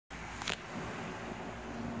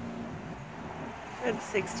It's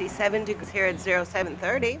 67 degrees here at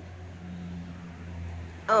 0730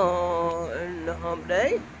 on hump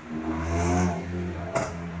day.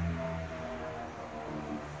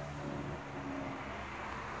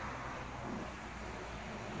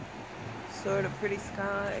 Sort of pretty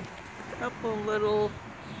sky. Couple little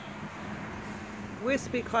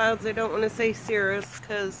wispy clouds. I don't want to say cirrus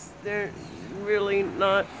because they're really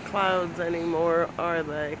not clouds anymore, are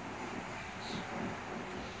they?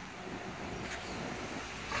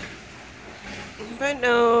 But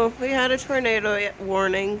no, we had a tornado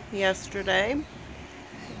warning yesterday.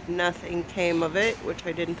 Nothing came of it, which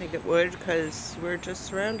I didn't think it would because we're just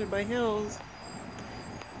surrounded by hills.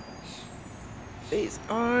 These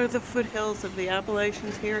are the foothills of the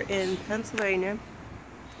Appalachians here in Pennsylvania,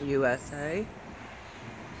 USA.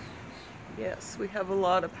 Yes, we have a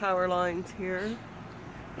lot of power lines here.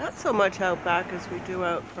 Not so much out back as we do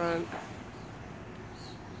out front.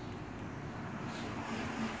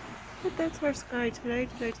 But that's our sky today.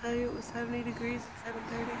 Did I tell you it was 70 degrees at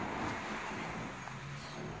 7:30?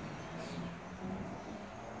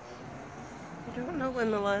 I don't know when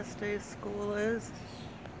the last day of school is.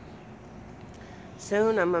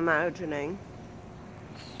 Soon, I'm imagining.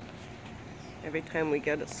 Every time we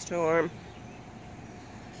get a storm,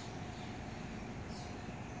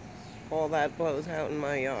 all that blows out in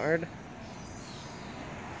my yard.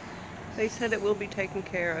 They said it will be taken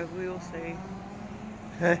care of. We will see.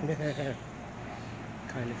 Kind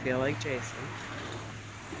of feel like Jason.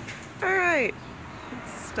 Alright.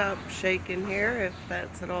 Let's stop shaking here if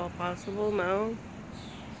that's at all possible. No.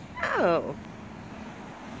 Oh.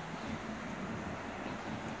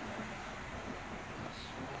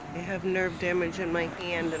 I have nerve damage in my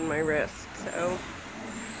hand and my wrist, so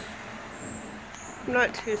I'm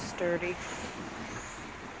not too sturdy.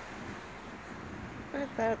 But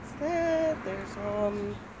that's that. There's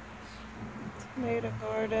tomato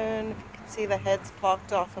garden. If you can see the heads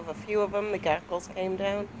plucked off of a few of them, the gackles came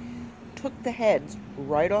down. Took the heads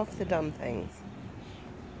right off the dumb things.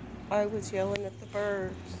 I was yelling at the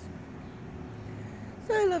birds.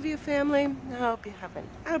 So I love you, family. I hope you have an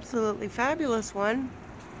absolutely fabulous one.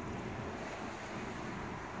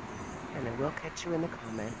 And I will catch you in the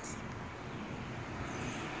comments.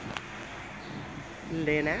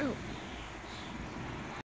 Lynn out.